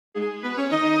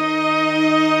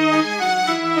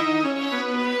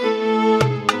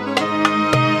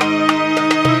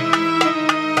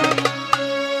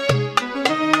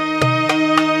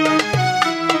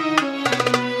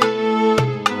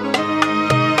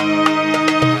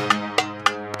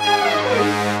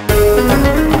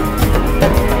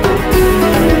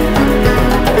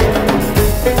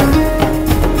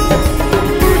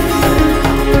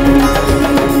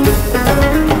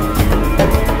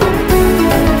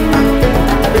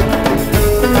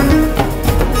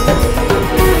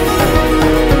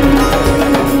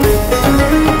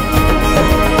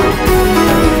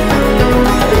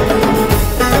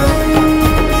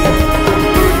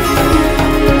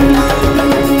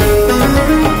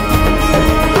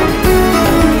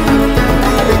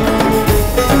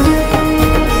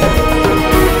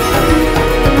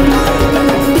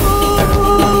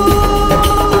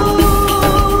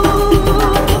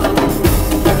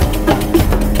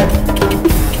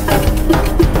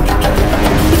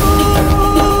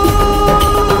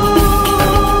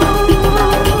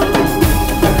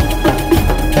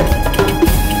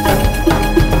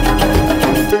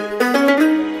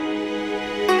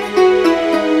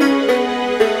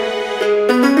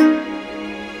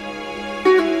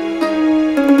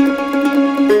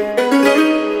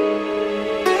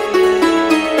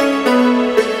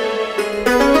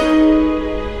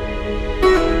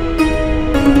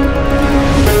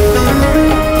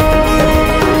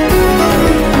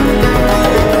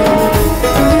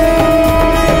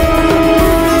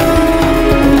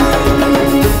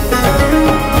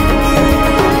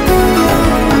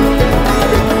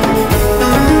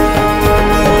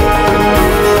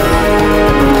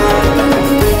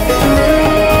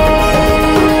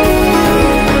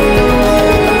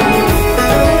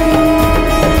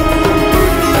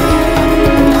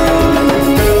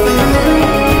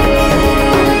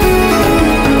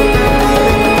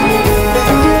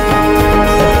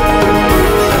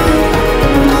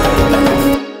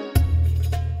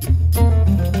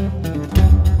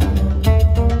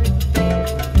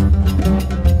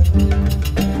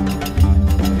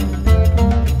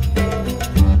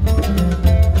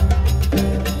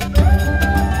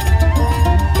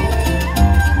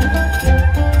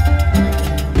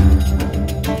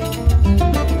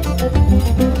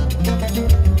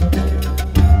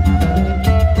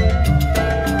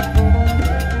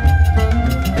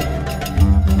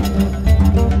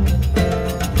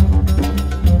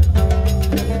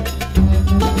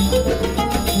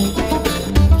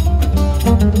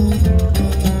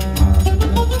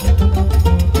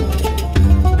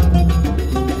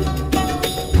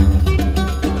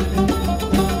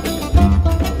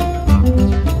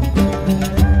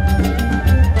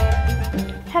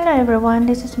everyone,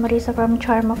 this is Marisa from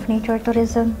Charm of Nature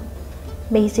Tourism,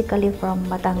 basically from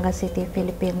Batangas City,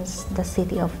 Philippines, the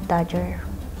city of Dodger.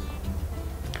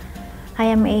 I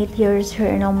am 8 years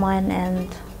here in Oman and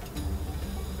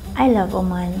I love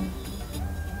Oman.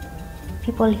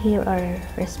 People here are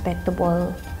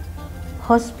respectable,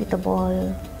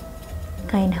 hospitable,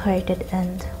 kind-hearted,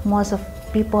 and most of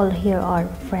people here are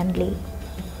friendly.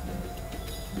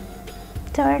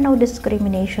 There are no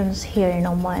discriminations here in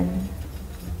Oman.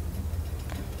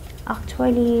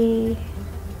 Actually,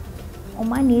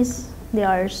 Omanis, they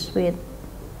are sweet.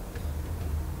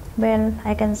 Well,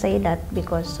 I can say that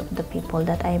because of the people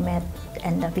that I met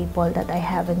and the people that I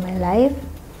have in my life,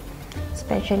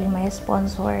 especially my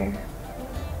sponsor.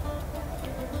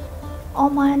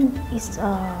 Oman is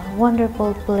a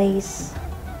wonderful place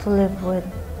to live with.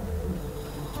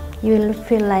 You will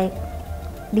feel like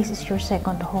this is your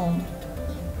second home.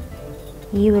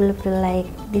 You will feel like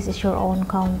this is your own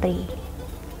country.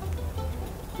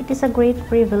 It is a great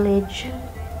privilege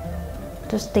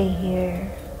to stay here.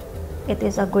 It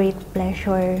is a great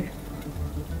pleasure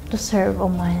to serve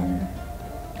Oman.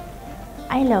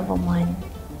 I love Oman.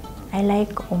 I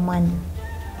like Oman.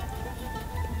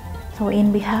 So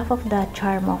in behalf of the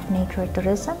Charm of Nature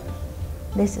Tourism,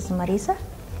 this is Marisa.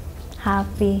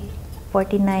 Happy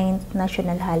 49th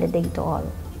National Holiday to all.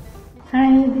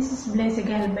 Hi, this is Blessed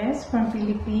Galvez from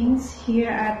Philippines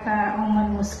here at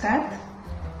Oman Muscat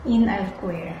in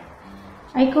Alquer.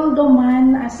 I called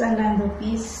Oman as a land of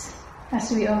peace,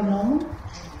 as we all know,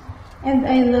 and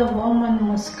I love Oman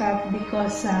Muscat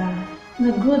because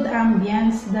the good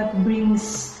ambience that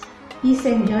brings peace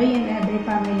and joy in every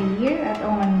family here at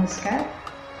Oman Muscat.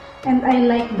 And I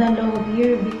like the law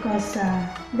here because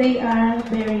they are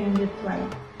very mutual.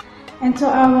 And to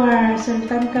our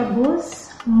Sultan Caboose,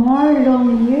 more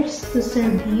long years to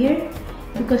serve here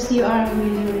because you are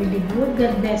really good.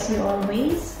 God bless you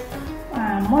always.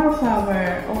 More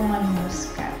power, Oman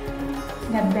Muscat.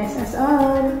 God bless us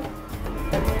all.